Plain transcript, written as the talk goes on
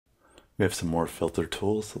We have some more filter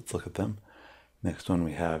tools. Let's look at them. Next one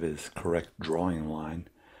we have is correct drawing line.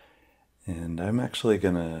 And I'm actually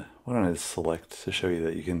gonna, why don't I select to show you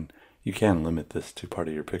that you can limit this to part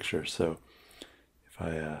of your picture. So if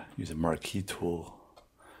I use a marquee tool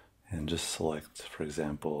and just select, for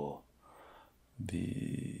example,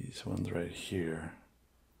 these ones right here.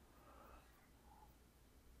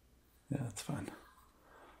 Yeah, that's fine.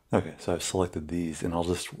 Okay, so I've selected these and I'll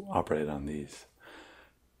just operate on these.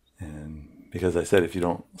 And because I said if you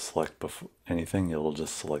don't select anything, it'll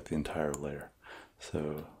just select the entire layer.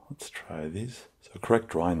 So let's try these. So correct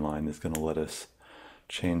drawing line is going to let us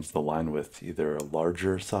change the line width to either a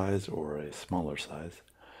larger size or a smaller size.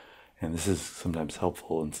 And this is sometimes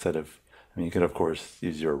helpful instead of, I mean, you can of course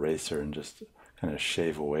use your eraser and just kind of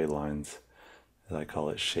shave away lines, as I call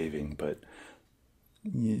it shaving, but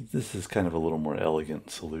this is kind of a little more elegant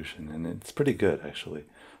solution, and it's pretty good actually.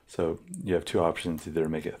 So you have two options, either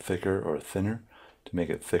make it thicker or thinner. To make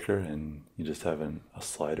it thicker, and you just have a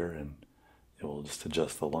slider and it will just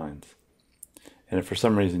adjust the lines. And if for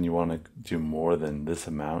some reason you want to do more than this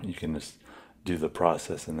amount, you can just do the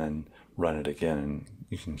process and then run it again, and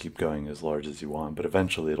you can keep going as large as you want, but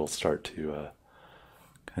eventually it'll start to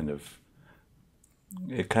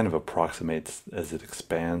it kind of approximates as it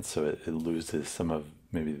expands, so it loses some of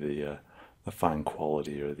maybe the fine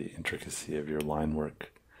quality or the intricacy of your line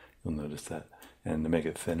work. You'll notice that. And to make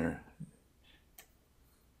it thinner,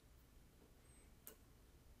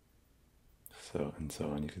 so and so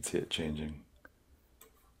on, you can see it changing.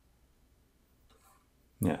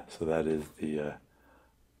 Yeah, so that is the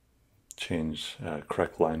change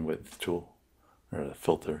correct line width tool, or the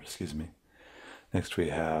filter, excuse me. Next we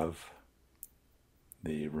have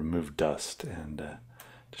the remove dust, and to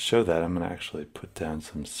show that I'm going to actually put down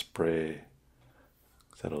some spray,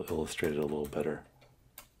 because that'll illustrate it a little better.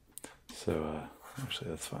 So actually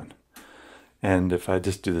that's fine. And if I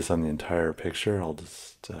just do this on the entire picture, I'll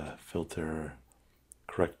just filter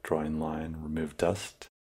correct drawing line, remove dust.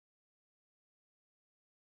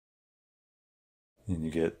 And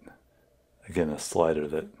you get, again, a slider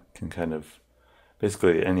that can kind of,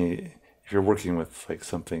 basically if you're working with like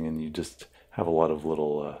something and you just have a lot of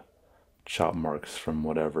little chop marks from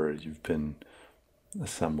whatever you've been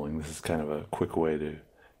assembling, this is kind of a quick way to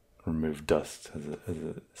remove dust, as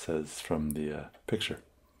it says from the picture.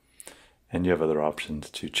 And you have other options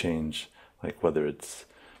to change, like whether it's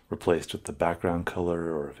replaced with the background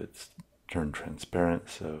color or if it's turned transparent.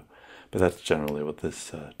 So, but that's generally what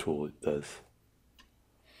this tool does.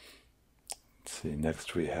 Let's see,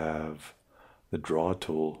 next we have the draw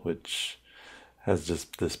tool, which has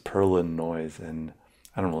just this purlin noise, and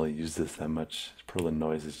I don't really use this that much. Purlin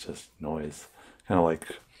noise is just noise, kind of like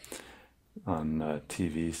on a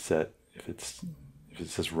TV set. If it's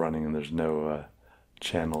just running and there's no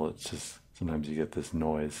channel, it's just sometimes you get this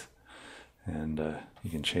noise, and you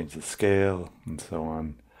can change the scale and so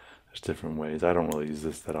on. There's different ways. I don't really use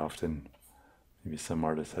this that often. Maybe some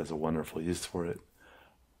artist has a wonderful use for it,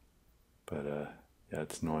 but yeah,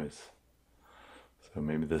 it's noise. So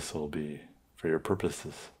maybe this will be for your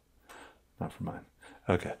purposes, not for mine.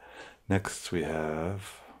 Okay, next we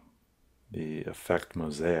have the effect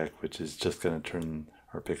Mosaic, which is just going to turn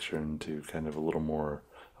our picture into kind of a little more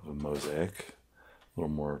of a mosaic, a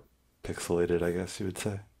little more pixelated, I guess you would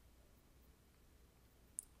say.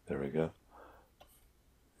 There we go.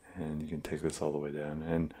 And you can take this all the way down.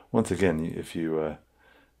 And once again, if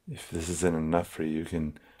this isn't enough for you, you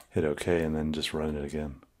can hit OK and then just run it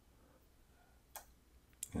again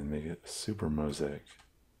and make it super mosaic.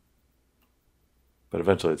 But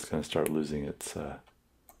eventually it's going to start losing its,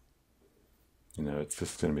 it's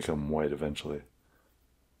just going to become white eventually.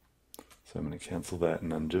 So I'm going to cancel that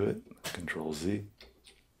and undo it. Control Z.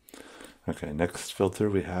 Okay, next filter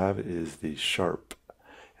we have is the sharp.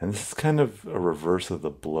 And this is kind of a reverse of the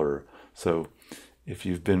blur. So if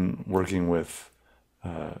you've been working with,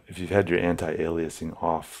 if you've had your anti-aliasing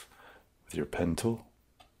off with your pen tool,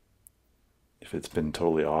 if it's been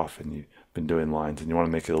totally off and you've been doing lines and you want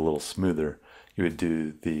to make it a little smoother, you would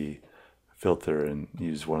do the filter and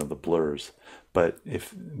use one of the blurs. But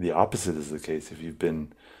if the opposite is the case, if you've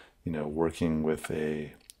been, working with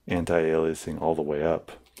a anti-aliasing all the way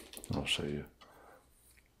up, I'll show you.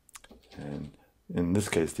 And in this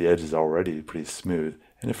case, the edge is already pretty smooth.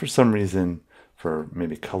 And if for some reason, for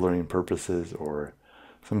maybe coloring purposes or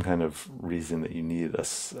some kind of reason that you need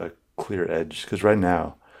a clear edge, because right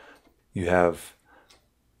now you have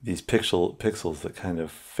these pixels that kind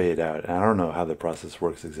of fade out. And I don't know how the process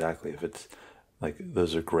works exactly. If it's like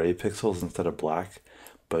those are gray pixels instead of black,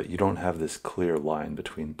 but you don't have this clear line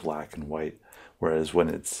between black and white. Whereas when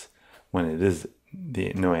it is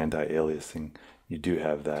the no anti-aliasing, you do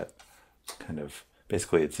have that kind of,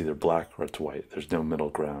 basically it's either black or it's white. There's no middle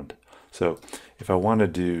ground. So if I want to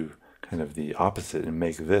do kind of the opposite and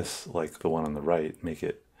make this like the one on the right, make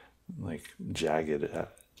it like jagged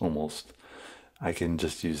almost, I can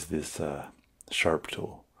just use this sharp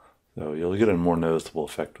tool. So you'll get a more noticeable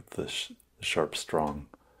effect with the sharp strong.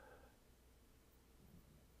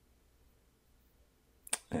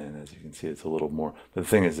 And as you can see, it's a little more. But the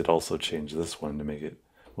thing is, it also changed this one to make it,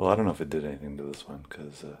 well, I don't know if it did anything to this one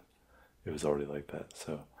because it was already like that.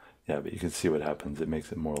 So yeah, but you can see what happens. It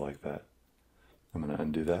makes it more like that. I'm going to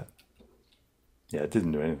undo that. Yeah, it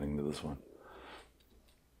didn't do anything to this one.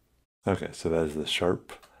 Okay, so that is the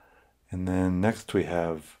sharp. And then next we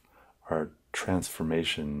have our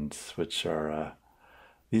transformations, which are,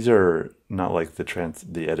 these are not like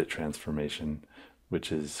the edit transformation,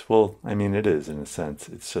 which is, well, I mean, it is in a sense.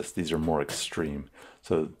 It's just these are more extreme.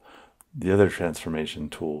 So the other transformation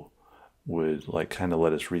tool would like kind of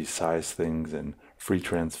let us resize things and free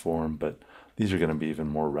transform, but these are going to be even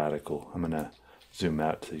more radical. I'm going to zoom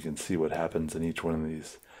out so you can see what happens in each one of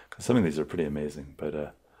these, because some of these are pretty amazing, but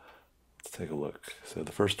let's take a look. So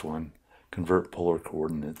the first one, convert polar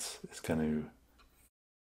coordinates, is going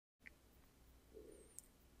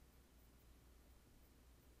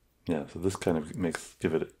to, yeah, so this kind of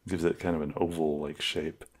gives it kind of an oval like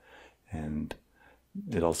shape, and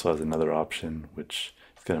it also has another option which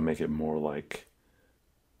is going to make it more like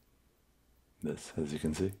this, as you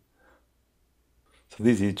can see. So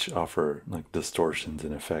these each offer like distortions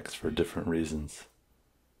and effects for different reasons.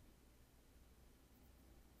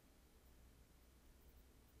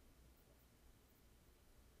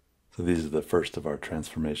 So these are the first of our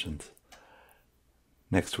transformations.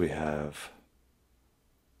 Next we have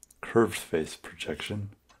curved face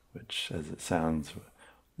projection, which, as it sounds,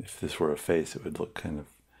 if this were a face, it would look kind of,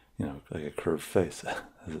 you know, like a curved face,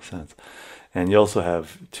 as it sounds. And you also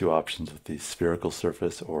have two options with the spherical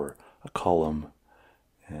surface or a column,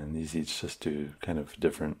 and these each just do kind of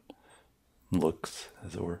different looks,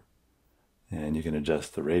 as it were. And you can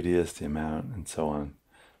adjust the radius, the amount, and so on.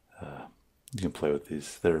 You can play with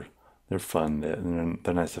these. They're fun.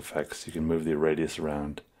 They're nice effects. You can move the radius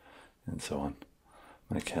around, and so on.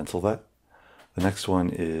 I'm going to cancel that. The next one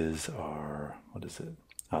is our, what is it?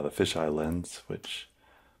 The fisheye lens, which,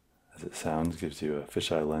 as it sounds, gives you a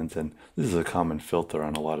fisheye lens. And this is a common filter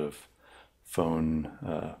on a lot of phone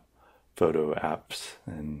photo apps,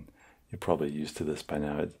 and you're probably used to this by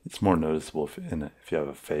now. It's more noticeable if you have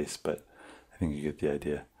a face, but I think you get the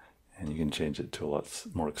idea. And you can change it to a lot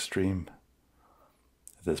more extreme.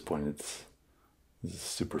 At this point, this is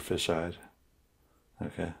super fisheyed.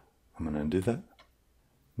 Okay, I'm going to undo that.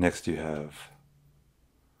 Next, you have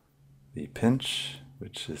the pinch,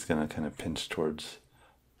 which is going to kind of pinch towards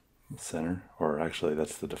the center, or actually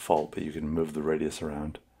that's the default, but you can move the radius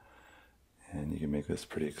around, and you can make this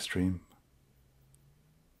pretty extreme.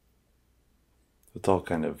 It's all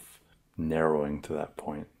kind of narrowing to that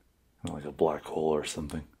point, kind of like a black hole or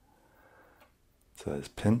something. So that's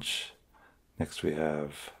pinch. Next we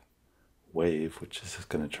have wave, which is just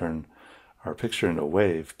going to turn our picture into a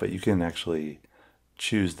wave, but you can actually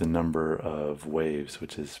choose the number of waves,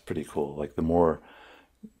 which is pretty cool. Like the more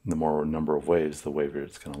number of waves, the wavier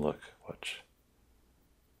it's going to look. Watch.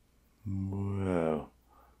 Whoa.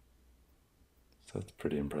 So that's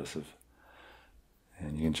pretty impressive.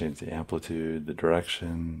 And you can change the amplitude, the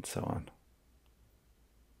direction, so on.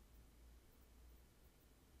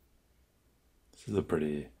 This is a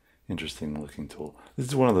pretty interesting looking tool. This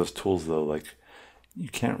is one of those tools though, like you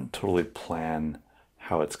can't totally plan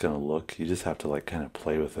how it's going to look. You just have to like kind of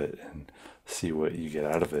play with it and see what you get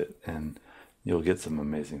out of it, and you'll get some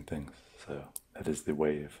amazing things. So that is the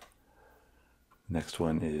wave. Next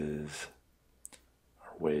one is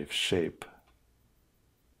our wave shape.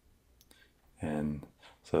 And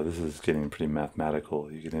so this is getting pretty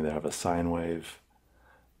mathematical. You can either have a sine wave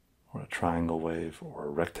or a triangle wave or a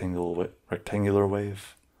rectangular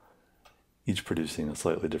wave, each producing a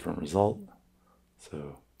slightly different result.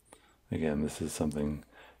 So again, this is something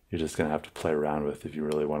you're just going to have to play around with if you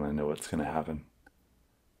really want to know what's going to happen.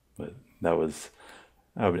 But that was,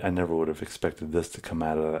 I never would have expected this to come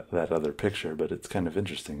out of that other picture, but it's kind of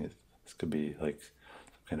interesting. This could be like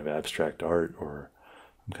some kind of abstract art or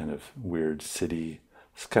some kind of weird city.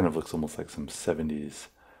 This kind of looks almost like some 70s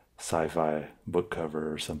sci-fi book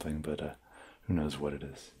cover or something, but who knows what it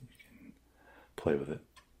is. You can play with it.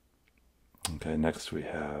 Okay, next we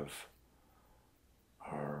have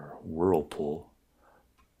our Whirlpool,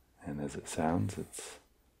 and as it sounds, it's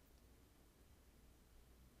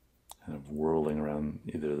kind of whirling around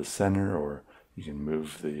either the center, or you can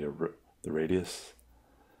move the the radius.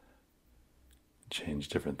 Change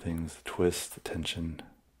different things, the twist, the tension.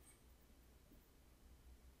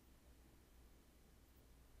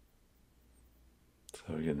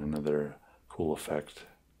 So we get another cool effect.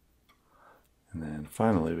 And then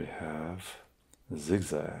finally we have the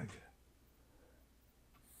zigzag.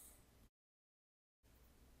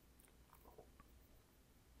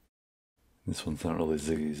 This one's not really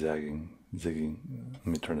ziggy-zagging. Let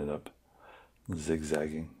me turn it up.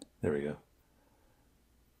 Zigzagging. There we go.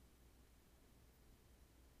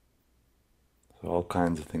 So all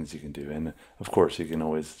kinds of things you can do. And of course, you can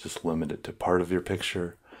always just limit it to part of your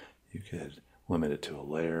picture. You could limit it to a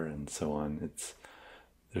layer and so on.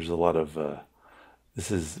 There's a lot of, this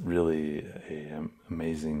is really an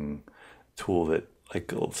amazing tool that,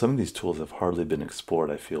 like, some of these tools have hardly been explored,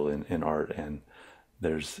 I feel, in art. And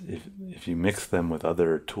if you mix them with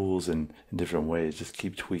other tools in different ways, just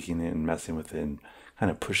keep tweaking it and messing with it and kind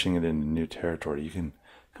of pushing it into new territory, you can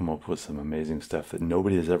come up with some amazing stuff that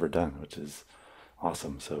nobody has ever done, which is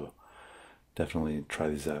awesome. So definitely try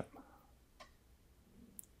these out.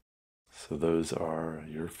 So those are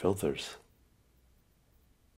your filters.